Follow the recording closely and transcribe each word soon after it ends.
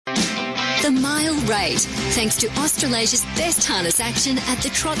The Mile Rate, thanks to Australasia's best harness action at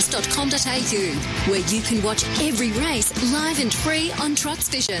thetrots.com.au, where you can watch every race live and free on Trots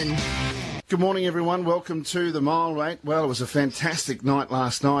Vision. Good morning, everyone. Welcome to the Mile Rate. Well, it was a fantastic night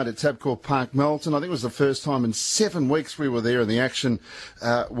last night at Tabcorp Park, Melton. I think it was the first time in 7 weeks we were there, and the action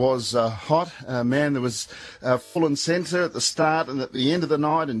was hot. Man, there was full and centre at the start and at the end of the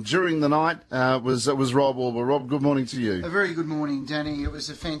night, and during the night was Rob Auber. Rob, good morning to you. A very good morning, Danny. It was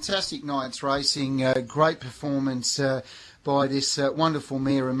a fantastic night's racing. Great performance by this wonderful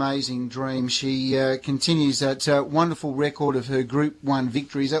mare, Amazing Dream. She continues that wonderful record of her Group 1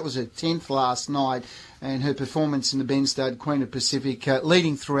 victories. That was her 10th last night, and her performance in the Ben Stud Queen of Pacific,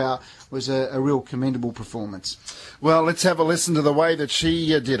 leading throughout, was a real commendable performance. Well, let's have a listen to the way that she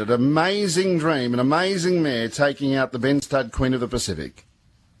did it. Amazing Dream, an amazing mare taking out the Ben Stud Queen of the Pacific.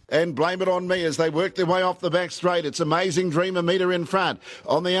 And blame it on me as they work their way off the back straight. It's Amazing Dream, a metre in front.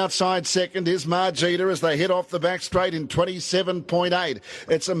 On the outside second is Margita as they head off the back straight in 27.8.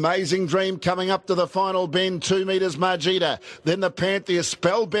 It's Amazing Dream coming up to the final bend, 2 metres Margita. Then the Pantheon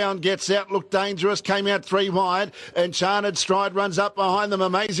Spellbound gets out, looked dangerous, came out 3 wide. Enchanted Stride runs up behind them.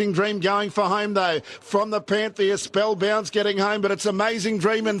 Amazing Dream going for home though. From the Pantheon, Spellbound's getting home, but it's Amazing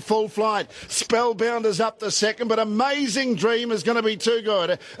Dream in full flight. Spellbound is up the second, but Amazing Dream is going to be too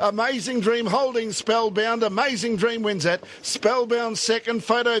good. Amazing Dream holding Spellbound. Amazing Dream wins it. Spellbound second,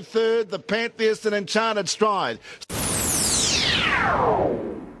 Photo third, the Pantheist and Enchanted Stride.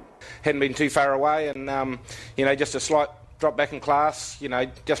 Hadn't been too far away, and just a slight drop back in class,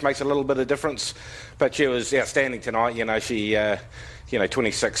 just makes a little bit of difference. But she was outstanding tonight. She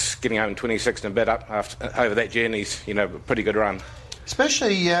 26, getting home 26 and a bit up over that journey's, a pretty good run.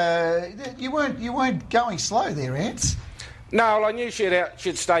 Especially, you weren't going slow there, Ants. No, well, I knew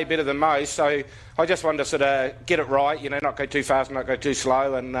she'd stay better than most, so I just wanted to sort of get it right, not go too fast, not go too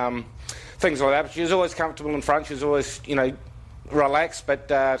slow, and things like that. But she was always comfortable in front. She was always, relaxed, but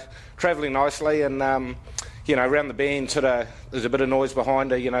travelling nicely, and around the bend, there's a bit of noise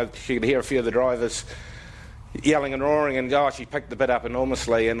behind her. She could hear a few of the drivers yelling and roaring, and she picked the bit up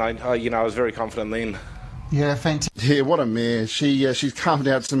enormously, and I was very confident then. Yeah, fantastic. Yeah, what a mare. She's carved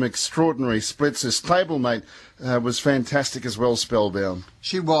out some extraordinary splits. Her stablemate was fantastic as well, Spellbound.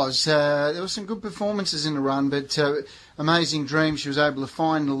 She was. There were some good performances in the run, but Amazing Dream, she was able to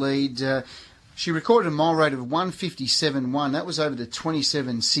find the lead. She recorded a mile rate of 1:57.1. That was over the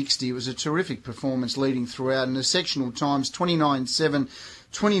 27.60. It was a terrific performance leading throughout. And the sectional times, 29.7,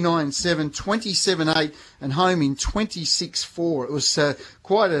 29.7, 27.8 and home in 26.4. It was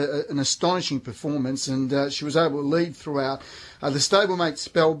quite an astonishing performance, and she was able to lead throughout. The stablemate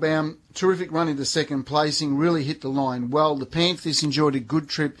Spellbound, terrific run into second placing, really hit the line well. The Panthers enjoyed a good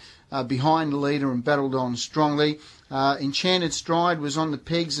trip behind the leader and battled on strongly. Enchanted Stride was on the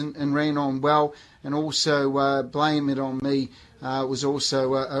pegs and ran on well, and also Blame It On Me was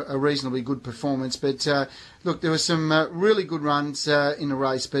also a reasonably good performance. But look, there were some really good runs in the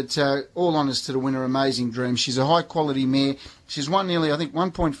race, but all honours to the winner, Amazing Dream. She's a high-quality mare. She's won nearly, I think,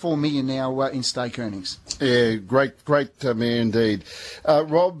 1.4 million now in stake earnings. Yeah, great mare indeed.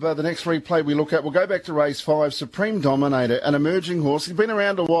 Rob, the next replay we look at, we'll go back to race 5, Supreme Dominator, an emerging horse. He's been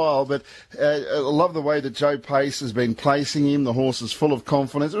around a while, but I love the way that Joe Pace has been placing him. The horse is full of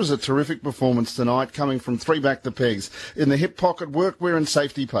confidence. It was a terrific performance tonight, coming from 3 back the pegs. In the hip pocket, workwear and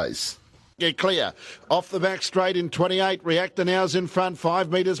safety pace. Get clear. Off the back straight in 28. Reactor Now's in front.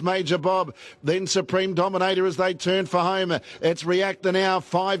 5 metres Major Bob. Then Supreme Dominator as they turn for home. It's Reactor Now.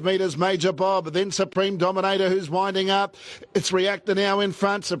 5 metres Major Bob. Then Supreme Dominator who's winding up. It's Reactor Now in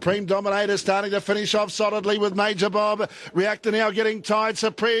front. Supreme Dominator starting to finish off solidly with Major Bob. Reactor Now getting tied.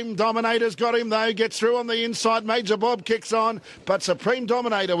 Supreme Dominator's got him though. Gets through on the inside. Major Bob kicks on. But Supreme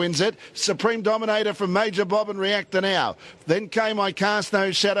Dominator wins it. Supreme Dominator from Major Bob and Reactor Now. Then came I Cast No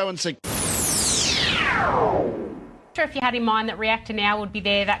Shadow and Sure if you had in mind that Reactor Now would be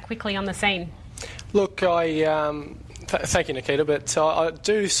there that quickly on the scene. Look, thank you, Nikita, but I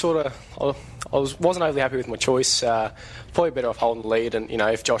do wasn't overly happy with my choice. Probably better off holding the lead, and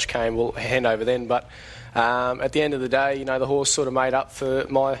if Josh came, we'll hand over then. But at the end of the day, the horse sort of made up for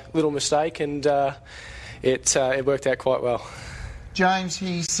my little mistake, and it worked out quite well. James,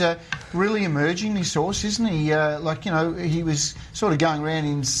 he's really emerging, this horse, isn't he? He was sort of going around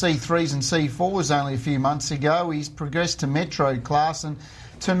in C3s and C4s only a few months ago. He's progressed to Metro class, and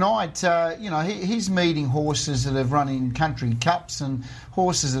tonight, he's meeting horses that have run in country cups and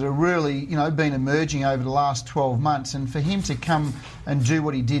horses that have really, been emerging over the last 12 months. And for him to come and do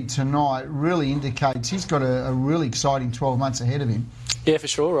what he did tonight really indicates he's got a really exciting 12 months ahead of him. Yeah, for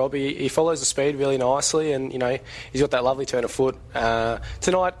sure, Rob. He follows the speed really nicely, and he's got that lovely turn of foot.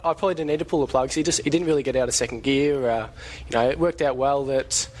 Tonight, I probably didn't need to pull the plug. He didn't really get out of second gear. It worked out well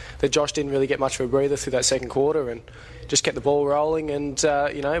that Josh didn't really get much of a breather through that second quarter, and just kept the ball rolling, and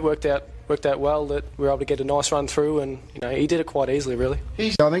it worked out well that we were able to get a nice run through, and he did it quite easily, really.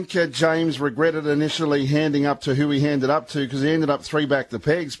 I think James regretted initially handing up to who he handed up to, because he ended up 3 back the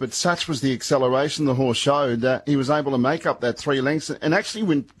pegs, but such was the acceleration the horse showed that he was able to make up that 3 lengths and actually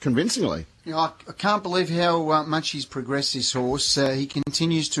win convincingly. I can't believe how much he's progressed, this horse. He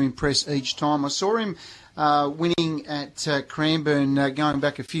continues to impress each time. I saw him winning at Cranbourne going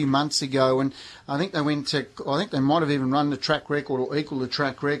back a few months ago, and I think they might have even run the track record or equal the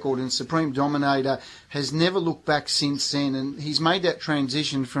track record, and Supreme Dominator has never looked back since then, and he's made that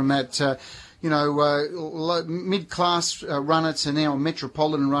transition from that mid-class runner to now a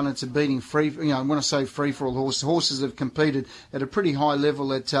metropolitan runner to beating when I say free-for-all horses that have competed at a pretty high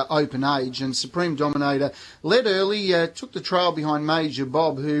level at open age. And Supreme Dominator led early, took the trail behind Major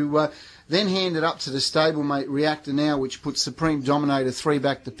Bob, who then handed up to the stablemate Reactor Now, which put Supreme Dominator 3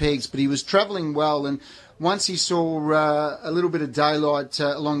 back the pegs. But he was travelling well, and once he saw a little bit of daylight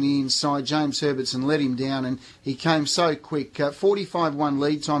along the inside, James Herbertson let him down, and he came so quick. 45-1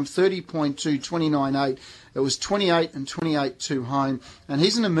 lead time, 30.2, 29.8. It was 28 and 28-2 home, and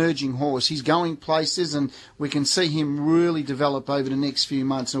he's an emerging horse. He's going places, and we can see him really develop over the next few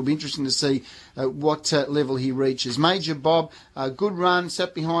months. It'll be interesting to see what level he reaches. Major Bob, good run,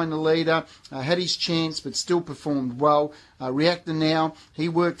 sat behind the leader, had his chance, but still performed well. Reactor Now, he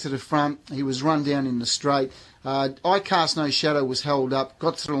worked to the front. He was run down in the straight. I Cast No Shadow was held up,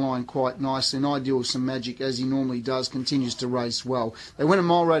 got to the line quite nicely, and Ideal with Some Magic, as he normally does, continues to race well. They went a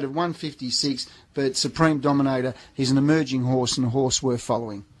mile rate of 156, but Supreme Dominator, he's an emerging horse and a horse worth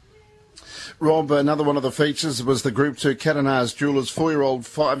following. Rob, another one of the features was the Group 2 Catanars Jewelers 4-year-old,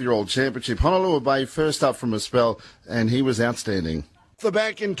 5-year-old championship. Honolulu Bay first up from a spell, and he was outstanding. The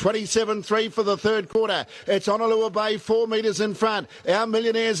back in 27.3 for the third quarter. It's Honolulu Bay 4 metres in front. Our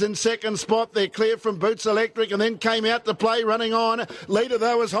Millionaires in second spot. They're clear from Boots Electric and then came out to play running on. Leader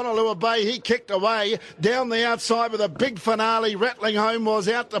though was Honolulu Bay. He kicked away down the outside with a big finale. Rattling Home was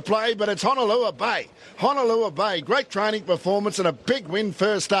out to play, but it's Honolulu Bay. Honolulu Bay, great training performance and a big win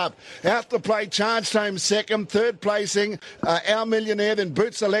first up. Out to play, Charged Home second. Third placing, Our Millionaire, then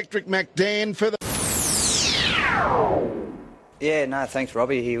Boots Electric, McDan for the... Yeah, no, thanks,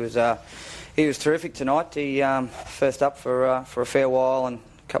 Robbie. He was terrific tonight. He first up for a fair while and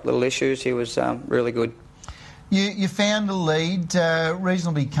a couple of little issues. He was really good. You found the lead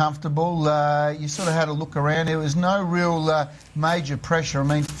reasonably comfortable. You sort of had a look around. There was no real major pressure. I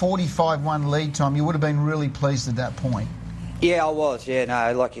mean, 45-1 lead time. You would have been really pleased at that point. Yeah, I was. Yeah,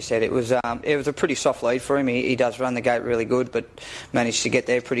 no, like you said, it was a pretty soft lead for him. He does run the gate really good, but managed to get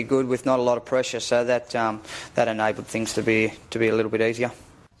there pretty good with not a lot of pressure. So that enabled things to be a little bit easier.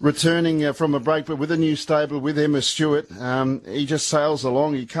 Returning from a break, but with a new stable with Emma Stewart, he just sails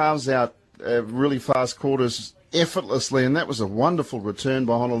along. He carves out really fast quarters effortlessly, and that was a wonderful return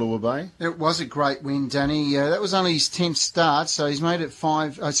by Honolulu Bay. It was a great win, Danny. That was only his 10th start, so he's made it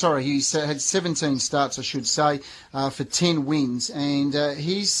he's had 17 starts, I should say, for 10 wins, and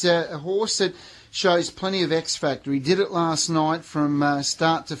he's a horse that shows plenty of X factor. He did it last night from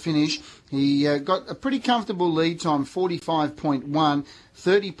start to finish. He got a pretty comfortable lead time, 45.1,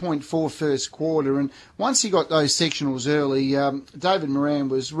 30.4 first quarter, and once he got those sectionals early, David Moran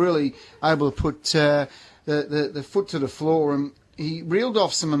was really able to put the foot to the floor, and he reeled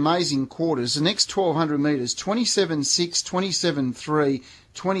off some amazing quarters. The next 1,200 metres, 27.6, 27.3,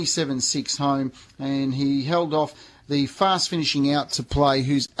 27.6 home, and he held off the fast finishing Out to Play,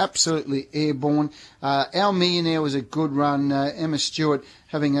 who's absolutely airborne. Our Millionaire was a good run. Emma Stewart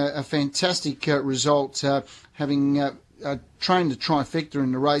having a fantastic result, having trained the trifecta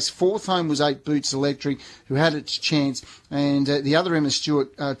in the race. Fourth home was 8 Boots Electric, who had its chance, and the other Emma Stewart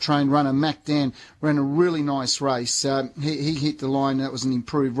trained runner, Mac Dan, ran a really nice race. He hit the line. That was an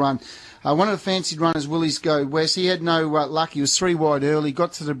improved run. One of the fancied runners, Willie's Go West, he had no luck. He was 3 wide early,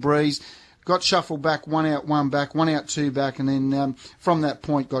 got to the breeze, got shuffled back, 1 out, 1 back, 1 out, 2 back, and then from that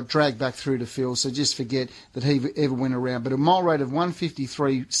point got dragged back through the field. So just forget that he ever went around. But a mile rate of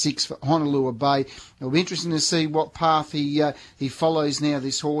 153.6 for Honolulu Bay. It'll be interesting to see what path he follows now,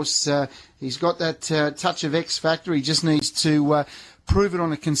 this horse. He's got that touch of X factor. He just needs to prove it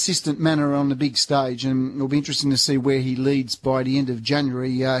on a consistent manner on the big stage, and it'll be interesting to see where he leads by the end of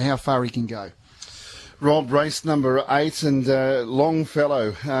January, how far he can go. Rob, race number 8, and Longfellow,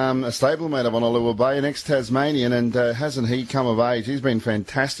 a stablemate of Honolulu Bay, an ex-Tasmanian, and hasn't he come of age? He's been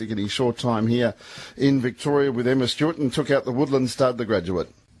fantastic in his short time here in Victoria with Emma Stewart and took out the Woodland Stud, the graduate.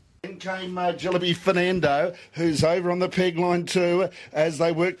 Then came Jillaby Fernando, who's over on the peg line too, as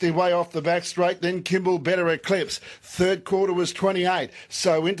they worked their way off the back straight. Then Kimball, Better Eclipse. Third quarter was 28.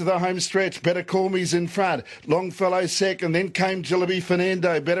 So into the home stretch, Better Call Me's in front. Longfellow second. Then came Jillaby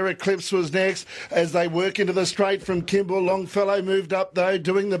Fernando. Better Eclipse was next as they work into the straight from Kimball. Longfellow moved up though,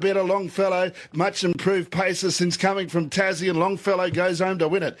 doing the better Longfellow. Much improved pacer since coming from Tassie, and Longfellow goes home to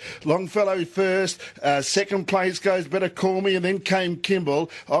win it. Longfellow first. Second place goes Better Call Me, and then came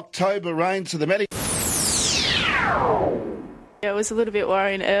Kimball. October Rain to the medic. It was a little bit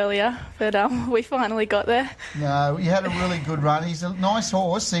worrying earlier, but we finally got there. No, he had a really good run. He's a nice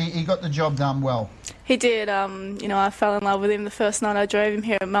horse. He got the job done well. He did. I fell in love with him the first night I drove him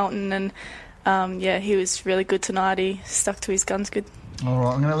here at Melton, and he was really good tonight. He stuck to his guns good. All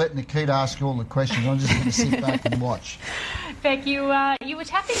right, I'm going to let Nikita ask you all the questions. I'm just going to sit back and watch. Beck, you were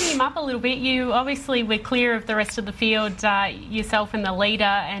tapping him up a little bit. You obviously were clear of the rest of the field, yourself and the leader,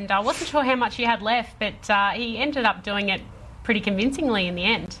 and I wasn't sure how much you had left, but he ended up doing it pretty convincingly in the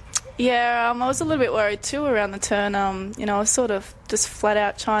end. Yeah, I was a little bit worried too around the turn. I was sort of just flat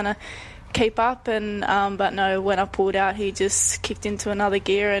out trying to keep up, and but no, when I pulled out, he just kicked into another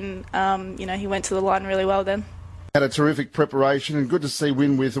gear, and he went to the line really well then. Had a terrific preparation, and good to see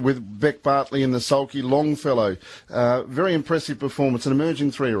win with Beck Bartley and the sulky Longfellow. Very impressive performance, an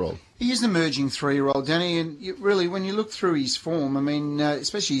emerging 3-year-old. He is an emerging 3-year-old, Danny, and really, when you look through his form,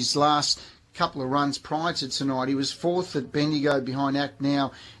 especially his last couple of runs prior to tonight, he was fourth at Bendigo behind Act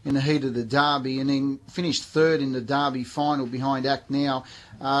Now in the heat of the Derby, and then finished third in the Derby final behind Act Now.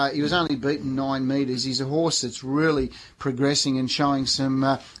 He was only beaten 9 metres. He's a horse that's really progressing and showing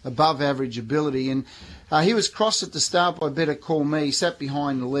some above average ability, and he was crossed at the start by Better Call Me. He sat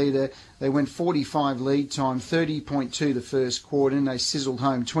behind the leader. They went 45 lead time, 30.2 the first quarter, and they sizzled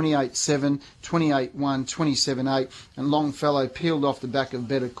home 28-7, 28-1, 27-8, and Longfellow peeled off the back of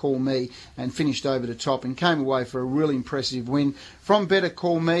Better Call Me and finished over the top and came away for a really impressive win from Better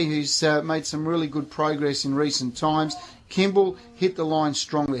Call Me, who's made some really good progress in recent times. Kimball hit the line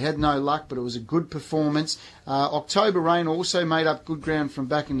strongly, had no luck, but it was a good performance. October Rain also made up good ground from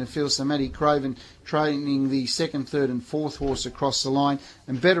back in the field, so Matty Craven training the second, third and fourth horse across the line,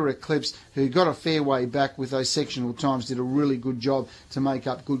 and Better Eclipse, who got a fair way back with those sectional times, did a really good job to make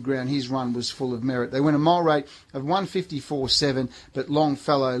up good ground. His run was full of merit. They went a mile rate of 154.7, but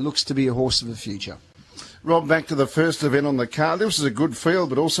Longfellow looks to be a horse of the future. Rob, back to the first event on the card. This was a good field,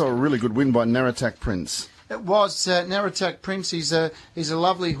 but also a really good win by Naratak Prince. It was Naratak Prince. He's a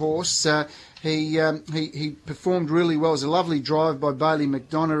lovely horse. He performed really well. It was a lovely drive by Bailey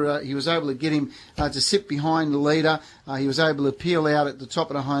McDonough. He was able to get him to sit behind the leader. He was able to peel out at the top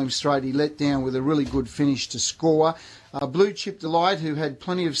of the home straight. He let down with a really good finish to score. Blue Chip Delight, who had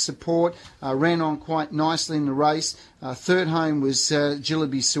plenty of support, ran on quite nicely in the race. Third home was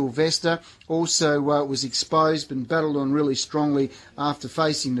Jillaby Sylvester, also was exposed and battled on really strongly after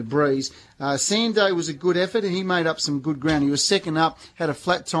facing the breeze. Sanday was a good effort, and he made up some good ground. He was second up, had a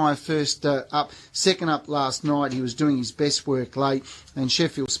flat tyre first up, second up last night. He was doing his best work late, and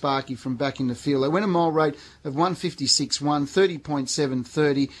Sheffield Sparky from back in the field. They went a mile rate of 156.1, 30.7,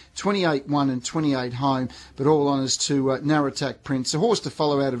 30, 28.1 and 28 home, but all honours to Naratak Prince. The horse to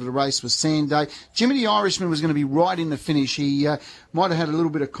follow out of the race was Sanday. Jimmy the Irishman was going to be right in the finish. He might have had a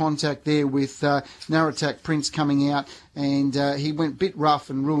little bit of contact there with Naratak Prince coming out, and he went a bit rough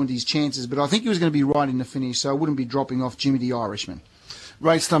and ruined his chances, but I think he was going to be right in the finish, so I wouldn't be dropping off Jimmy the Irishman.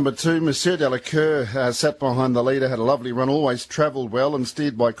 Race number 2, Monsieur Delacour sat behind the leader, had a lovely run, always travelled well, and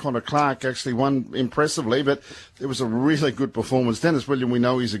steered by Connor Clark, actually won impressively, but it was a really good performance. Dennis William, we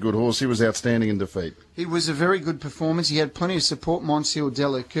know he's a good horse. He was outstanding in defeat. He was a very good performance. He had plenty of support, Monsieur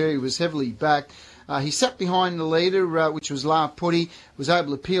Delacour. He was heavily backed. He sat behind the leader, which was La Putty, was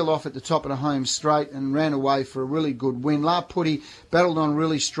able to peel off at the top of the home straight and ran away for a really good win. La Putty battled on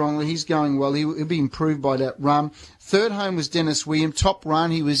really strongly. He's going well. He'll be improved by that run. Third home was Dennis William, top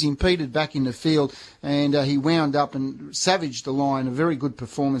run. He was impeded back in the field, and he wound up and savaged the line. A very good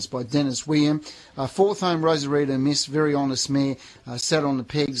performance by Dennis William. Fourth home, Rosarita Miss, very honest mare, sat on the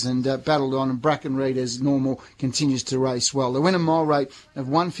pegs and battled on, and Bracken Reed, as normal, continues to race well. They went a mile rate of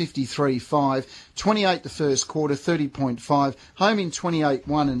 153.5, 28 the first quarter, 30.5, home in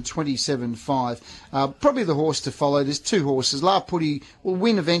 28.1 and 27.5. Probably the horse to follow. There's two horses. La Putty will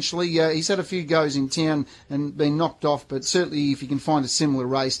win eventually. He's had a few goes in town and been knocked off, but certainly if he can find a similar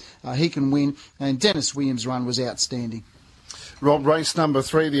race, he can win. And Dennis Williams' run was outstanding. Rob, race number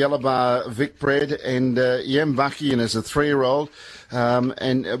 3, the Alabar Vic bred, and Yambuckian is a 3-year-old.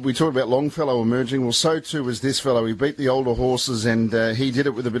 And we talked about Longfellow emerging. Well, so too was this fellow. He beat the older horses, and he did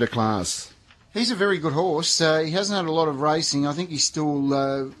it with a bit of class. He's a very good horse. He hasn't had a lot of racing. I think he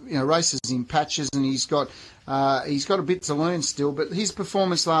still races in patches, and he's got a bit to learn still. But his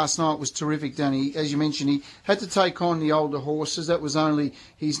performance last night was terrific, Danny. As you mentioned, he had to take on the older horses. That was only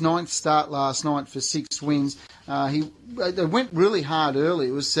his 9th start last night for 6 wins. They went really hard early.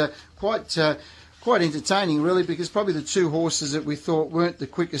 It was quite entertaining, really, because probably the 2 horses that we thought weren't the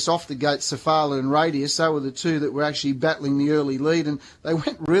quickest off the gate, Safala and Radius, they were the 2 that were actually battling the early lead, and they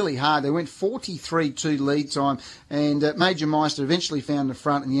went really hard. They went 43-2 lead time, and Major Meister eventually found the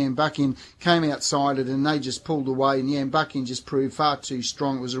front, and Yambuckian came outside it, and they just pulled away, and Yambuckian just proved far too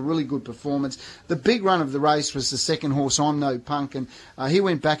strong. It was a really good performance. The big run of the race was the second horse, I'm No Punk, and he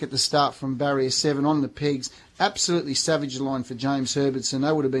went back at the start from barrier 7 on the pegs. Absolutely savage the line for James Herbertson.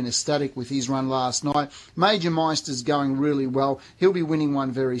 They would have been ecstatic with his run last night. Major Meister's going really well. He'll be winning one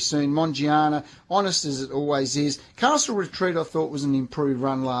very soon. Mongiana, honest as it always is. Castle Retreat, I thought, was an improved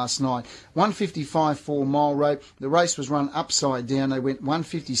run last night. 155.4 mile rope. The race was run upside down. They went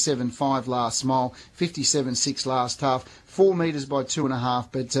 157.5 last mile, 57.6 last half. 4 metres by 2.5,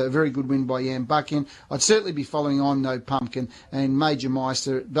 but a very good win by Yambuckian. I'd certainly be following on No Pumpkin and Major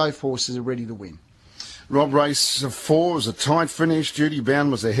Meister. Both horses are ready to win. Rob, race 4 was a tight finish. Duty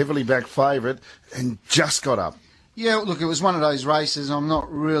Bound was a heavily backed favourite and just got up. Yeah, look, it was one of those races. I'm not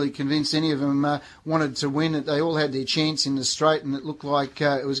really convinced any of them wanted to win it. They all had their chance in the straight, and it looked like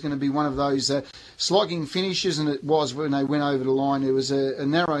it was going to be one of those slogging finishes, and it was when they went over the line. There was a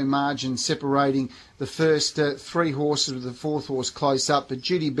narrow margin separating the first 3 horses with the 4th horse close up, but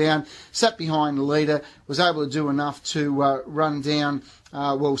Duty Bound sat behind the leader, was able to do enough to run down.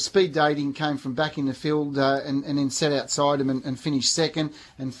 Speed Dating came from back in the field and then sat outside him and finished second.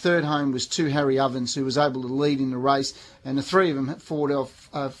 And third home was 2 Harry Ovens, who was able to lead in the race. And the 3 of them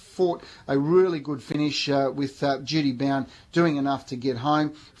fought a really good finish with Duty Bound doing enough to get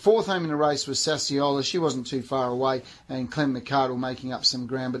home. 4th home in the race was Sassiola. She wasn't too far away, and Clem McCardle making up some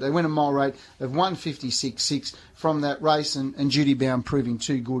ground. But they went a mile rate of 156.6 from that race, and Duty Bound proving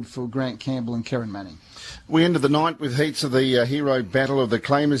too good for Grant Campbell and Karen Manning. We ended the night with heats of the Hero Battle of the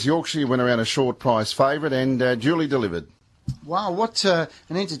Claimers. Yorkshire went around a short price favourite and duly delivered. Wow, what an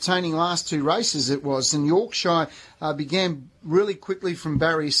entertaining last 2 races it was. And Yorkshire began really quickly from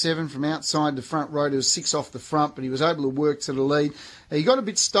barrier 7 from outside the front row. There was 6 off the front, but he was able to work to the lead. He got a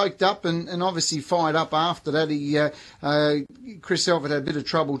bit stoked up and obviously fired up after that. Chris Elford had a bit of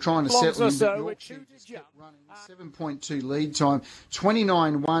trouble trying to settle him. Yorkshire kept running 7.2 lead time,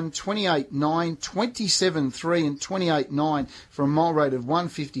 29.1, 28.9, 27.3 and 28.9 for a mile rate of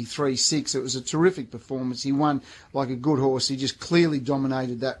 153.6. It was a terrific performance. He won like a good horse. He just clearly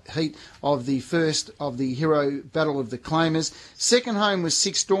dominated that heat of the first of the Hero Battle of the Claimers. Second home was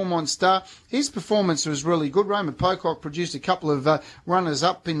 6 Stormont Star. His performance was really good. Roman Pocock produced a couple of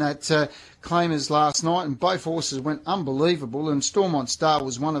runners-up in that Claimers last night, and both horses went unbelievable, and Stormont Star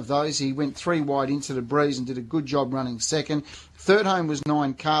was one of those. He went 3 wide into the breeze and did a good job running second. Third home was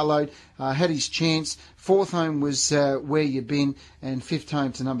 9 Carload, had his chance. 4th home was Where You Been, and 5th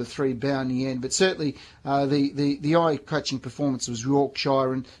home to number 3 Bow in the End. But certainly the eye-catching performance was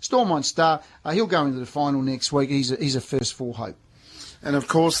Yorkshire, and Stormont Star, he'll go into the final next week. He's a first full hope. And, of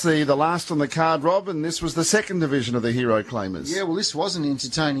course, the last on the card, Rob, and this was the second division of the Hero Claimers. Yeah, well, this was an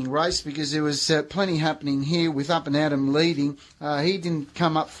entertaining race because there was plenty happening here with Up and Adam leading. He didn't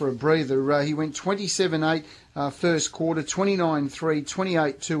come up for a breather. He went 27.8 first quarter, 29.3,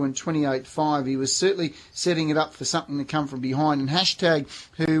 28.2 and 28.5. He was certainly setting it up for something to come from behind. And Hashtag,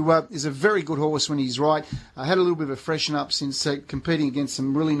 who is a very good horse when he's right, had a little bit of a freshen up since competing against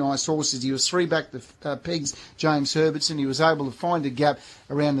some really nice horses. He was 3 back the pegs, James Herbertson. He was able to find a gap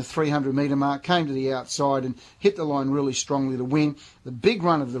around the 300 metre mark, came to the outside and hit the line really strongly to win. The big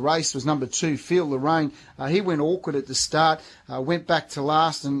run of the race was number 2, Feel the Rain. He went awkward at the start, went back to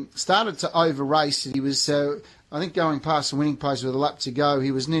last and started to over-race. He was, I think, going past the winning post with a lap to go.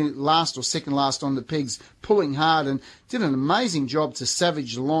 He was near last or second last on the pegs, pulling hard and did an amazing job to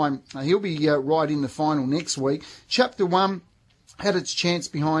savage the line. He'll be right in the final next week. Chapter 1 had its chance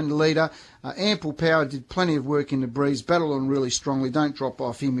behind the leader. Ample Power did plenty of work in the breeze, battled on really strongly. Don't drop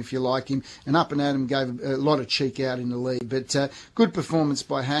off him if you like him. And Up and Adam gave a lot of cheek out in the lead. But good performance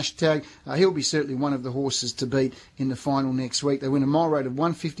by Hashtag. He'll be certainly one of the horses to beat in the final next week. They win a mile rate of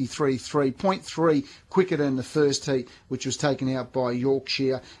 153.3, 0.3 quicker than the first heat, which was taken out by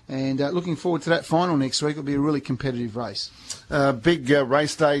Yorkshire. And looking forward to that final next week. It'll be a really competitive race. Big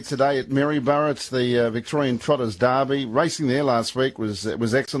race day today at Maryborough. It's the Victorian Trotters Derby. Racing there last week was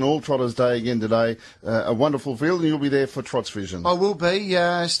excellent. All Trotters Day again today. A wonderful field, and you'll be there for Trots Vision. I will be.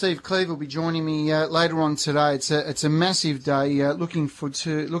 Steve Cleave will be joining me later on today. It's a massive day. Looking forward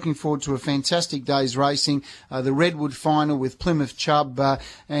to a fantastic day's racing. The Redwood final with Plymouth Chubb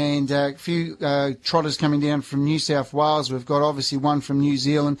and a few trotters coming down from New South Wales. We've got obviously one from New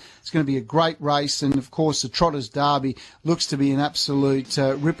Zealand. It's going to be a great race, and of course the Trotters Derby looks to be an absolute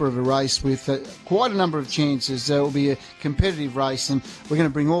ripper of a race with quite a number of chances. It will be a competitive race, and we're going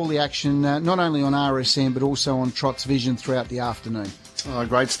to bring all the action not only on RSN but also on Trots Vision throughout the afternoon. Oh,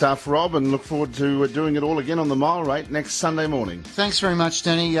 great stuff, Rob, and look forward to doing it all again on the mile rate next Sunday morning. Thanks very much,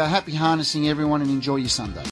 Danny. Happy harnessing, everyone, and enjoy your Sunday.